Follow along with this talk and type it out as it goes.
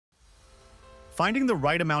Finding the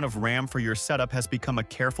right amount of RAM for your setup has become a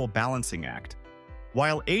careful balancing act.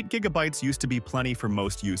 While 8 GB used to be plenty for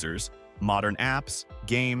most users, modern apps,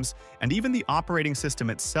 games, and even the operating system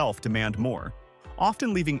itself demand more,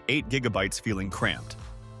 often leaving 8 GB feeling cramped.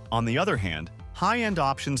 On the other hand, high-end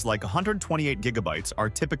options like 128 GB are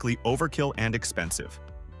typically overkill and expensive.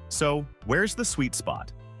 So, where's the sweet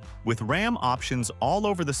spot? With RAM options all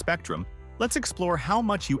over the spectrum, let's explore how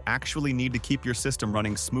much you actually need to keep your system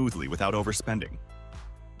running smoothly without overspending.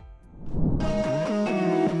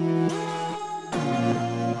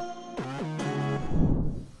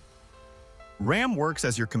 RAM works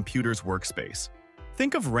as your computer's workspace.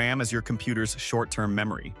 Think of RAM as your computer's short-term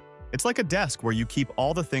memory. It's like a desk where you keep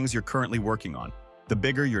all the things you're currently working on. The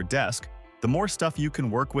bigger your desk, the more stuff you can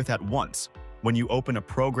work with at once. When you open a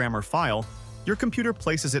program or file, your computer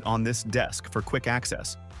places it on this desk for quick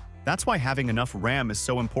access. That's why having enough RAM is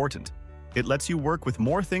so important. It lets you work with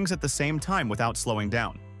more things at the same time without slowing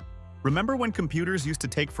down. Remember when computers used to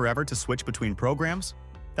take forever to switch between programs?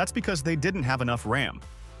 That's because they didn't have enough RAM.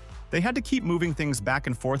 They had to keep moving things back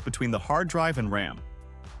and forth between the hard drive and RAM.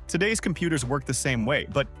 Today's computers work the same way,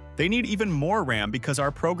 but they need even more RAM because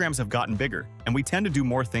our programs have gotten bigger, and we tend to do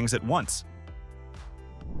more things at once.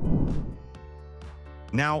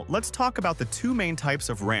 Now, let's talk about the two main types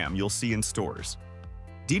of RAM you'll see in stores: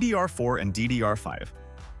 DDR4 and DDR5.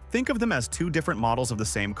 Think of them as two different models of the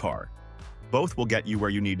same car. Both will get you where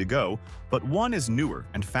you need to go, but one is newer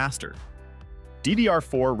and faster.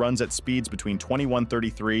 DDR4 runs at speeds between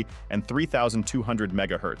 2133 and 3200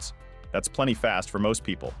 MHz. That's plenty fast for most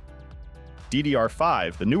people.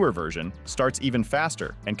 DDR5, the newer version, starts even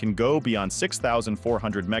faster and can go beyond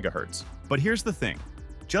 6400 MHz. But here's the thing.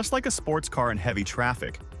 Just like a sports car in heavy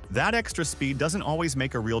traffic, that extra speed doesn't always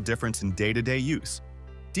make a real difference in day-to-day use.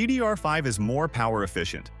 DDR5 is more power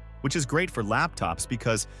efficient, which is great for laptops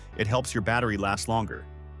because it helps your battery last longer.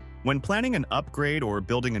 When planning an upgrade or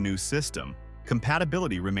building a new system,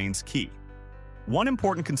 compatibility remains key. One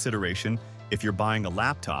important consideration, if you're buying a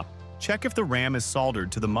laptop, check if the RAM is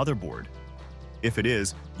soldered to the motherboard. If it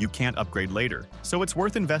is, you can't upgrade later, so it's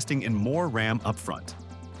worth investing in more RAM upfront.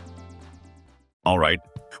 Alright,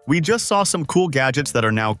 we just saw some cool gadgets that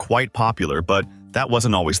are now quite popular, but that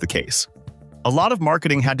wasn't always the case. A lot of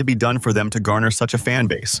marketing had to be done for them to garner such a fan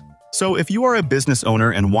base. So if you are a business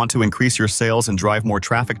owner and want to increase your sales and drive more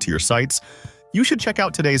traffic to your sites, you should check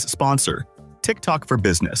out today's sponsor, TikTok for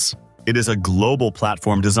Business. It is a global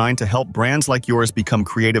platform designed to help brands like yours become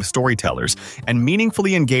creative storytellers and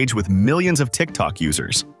meaningfully engage with millions of TikTok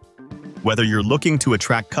users. Whether you're looking to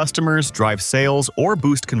attract customers, drive sales, or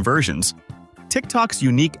boost conversions, TikTok's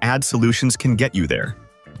unique ad solutions can get you there.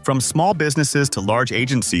 From small businesses to large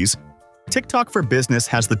agencies, TikTok for Business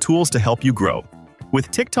has the tools to help you grow.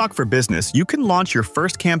 With TikTok for Business, you can launch your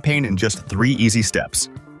first campaign in just 3 easy steps.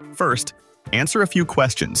 First, answer a few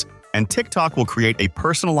questions, and TikTok will create a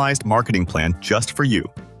personalized marketing plan just for you.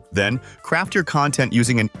 Then, craft your content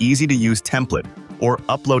using an easy-to-use template or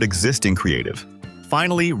upload existing creative.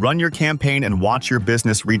 Finally, run your campaign and watch your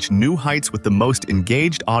business reach new heights with the most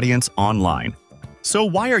engaged audience online. So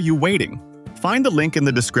why are you waiting? Find the link in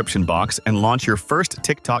the description box and launch your first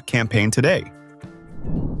TikTok campaign today.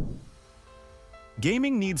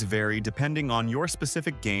 Gaming needs vary depending on your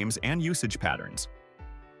specific games and usage patterns.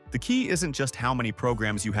 The key isn't just how many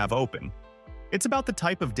programs you have open. It's about the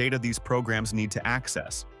type of data these programs need to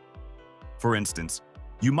access. For instance,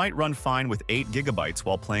 you might run fine with 8 GB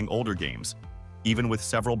while playing older games, even with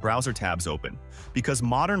several browser tabs open, because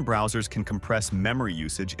modern browsers can compress memory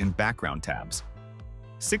usage in background tabs.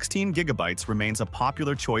 16 GB remains a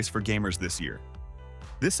popular choice for gamers this year.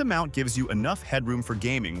 This amount gives you enough headroom for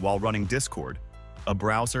gaming while running Discord, a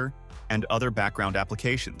browser, and other background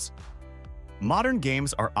applications. Modern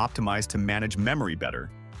games are optimized to manage memory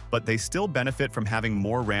better, but they still benefit from having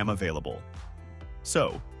more RAM available.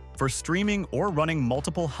 So, for streaming or running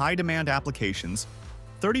multiple high-demand applications,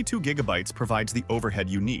 32 GB provides the overhead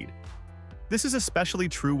you need. This is especially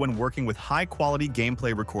true when working with high-quality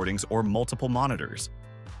gameplay recordings or multiple monitors.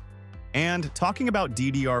 And talking about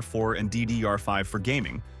DDR4 and DDR5 for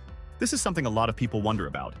gaming, this is something a lot of people wonder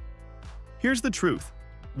about. Here's the truth.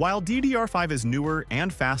 While DDR5 is newer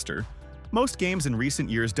and faster, most games in recent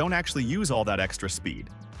years don't actually use all that extra speed.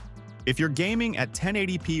 If you're gaming at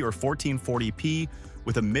 1080p or 1440p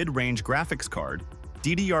with a mid-range graphics card,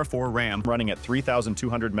 DDR4 RAM Running at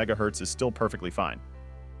 3200 MHz is still perfectly fine.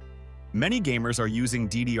 Many gamers are using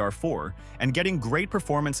DDR4 and getting great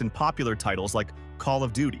performance in popular titles like Call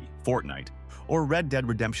of Duty, Fortnite, or Red Dead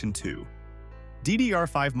Redemption 2.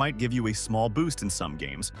 DDR5 might give you a small boost in some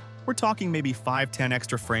games. We're talking maybe 5–10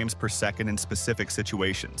 extra frames per second in specific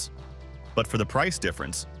situations. But for the price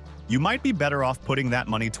difference, you might be better off putting that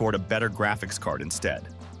money toward a better graphics card instead.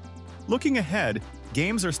 Looking ahead,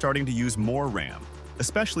 games are starting to use more RAM,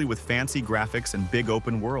 especially with fancy graphics and big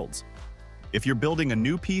open worlds. If you're building a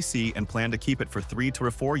new PC and plan to keep it for 3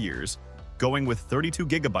 to 4 years, going with 32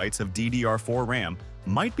 GB of DDR4 RAM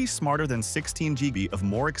might be smarter than 16 GB of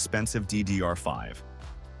more expensive DDR5.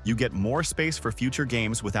 You get more space for future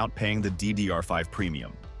games without paying the DDR5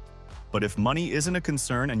 premium. But if money isn't a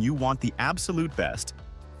concern and you want the absolute best,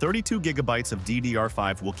 32 GB of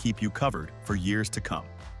DDR5 will keep you covered for years to come.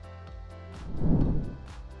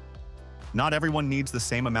 Not everyone needs the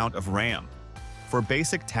same amount of RAM. For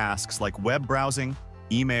basic tasks like web browsing,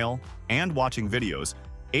 email, and watching videos,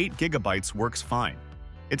 8 GB works fine.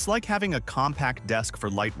 It's like having a compact desk for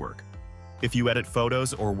light work. If you edit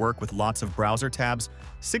photos or work with lots of browser tabs,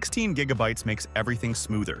 16 GB makes everything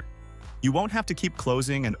smoother. You won't have to keep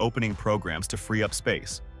closing and opening programs to free up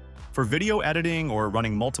space. For video editing or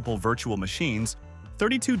running multiple virtual machines,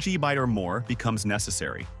 32 GB or more becomes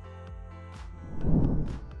necessary.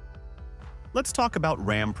 Let's talk about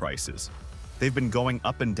RAM prices. They've been going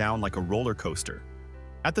up and down like a roller coaster.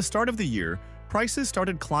 At the start of the year, prices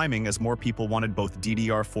started climbing as more people wanted both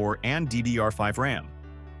DDR4 and DDR5 RAM.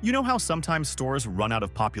 You know how sometimes stores run out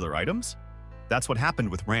of popular items? That's what happened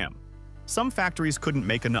with RAM. Some factories couldn't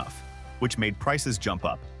make enough, which made prices jump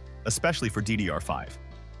up, especially for DDR5.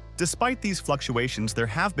 Despite these fluctuations, there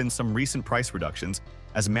have been some recent price reductions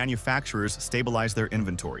as manufacturers stabilize their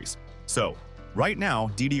inventories. So, right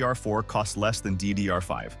now, DDR4 costs less than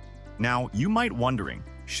DDR5. Now, you might wondering,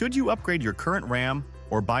 should you upgrade your current RAM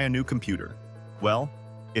or buy a new computer? Well,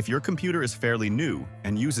 if your computer is fairly new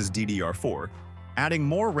and uses DDR4, adding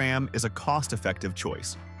more RAM is a cost-effective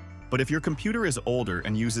choice. But if your computer is older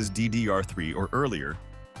and uses DDR3 or earlier,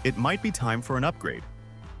 it might be time for an upgrade.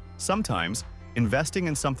 Sometimes, investing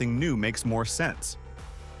in something new makes more sense.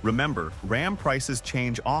 Remember, RAM prices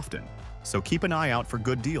change often, so keep an eye out for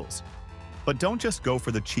good deals. But don't just go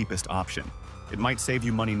for the cheapest option. It might save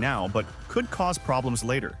you money now, but could cause problems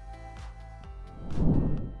later.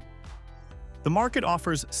 The market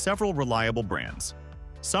offers several reliable brands.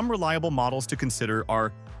 Some reliable models to consider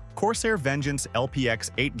are Corsair Vengeance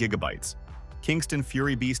LPX 8 GB, Kingston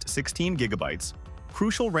Fury Beast 16 GB,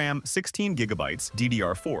 Crucial RAM 16 GB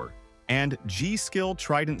DDR4, and G-Skill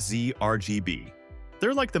Trident Z RGB.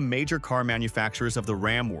 They're like the major car manufacturers of the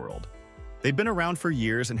RAM world. They've been around for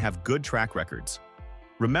years and have good track records.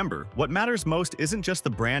 Remember, what matters most isn't just the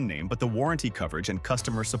brand name but the warranty coverage and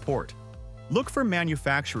customer support. Look for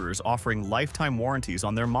manufacturers offering lifetime warranties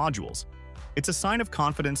on their modules. It's a sign of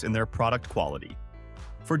confidence in their product quality.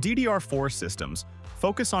 For DDR4 systems,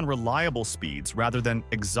 focus on reliable speeds rather than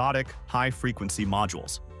exotic, high-frequency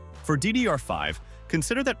modules. For DDR5,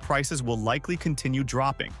 consider that prices will likely continue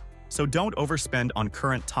dropping, so don't overspend on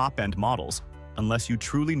current top-end models unless you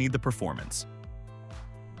truly need the performance.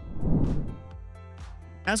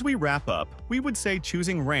 As we wrap up, we would say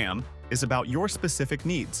choosing RAM is about your specific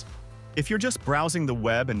needs. If you're just browsing the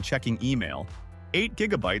web and checking email, 8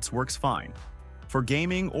 GB works fine. For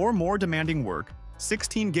gaming or more demanding work,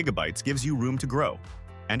 16 GB gives you room to grow.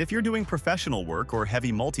 And if you're doing professional work or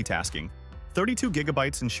heavy multitasking, 32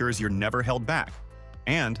 GB ensures you're never held back.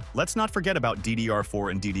 And let's not forget about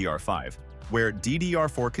DDR4 and DDR5, where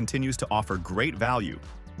DDR4 continues to offer great value,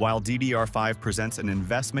 while DDR5 presents an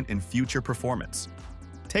investment in future performance.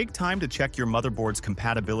 Take time to check your motherboard's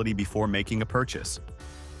compatibility before making a purchase.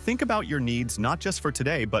 Think about your needs not just for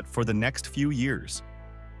today, but for the next few years.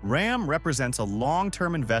 RAM represents a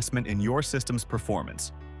long-term investment in your system's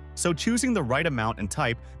performance, so choosing the right amount and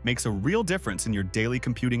type makes a real difference in your daily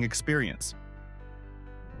computing experience.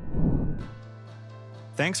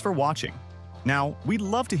 Thanks for watching. Now, we'd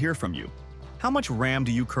love to hear from you. How much RAM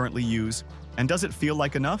do you currently use, and does it feel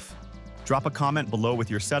like enough? Drop a comment below with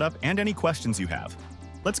your setup and any questions you have.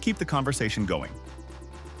 Let's keep the conversation going.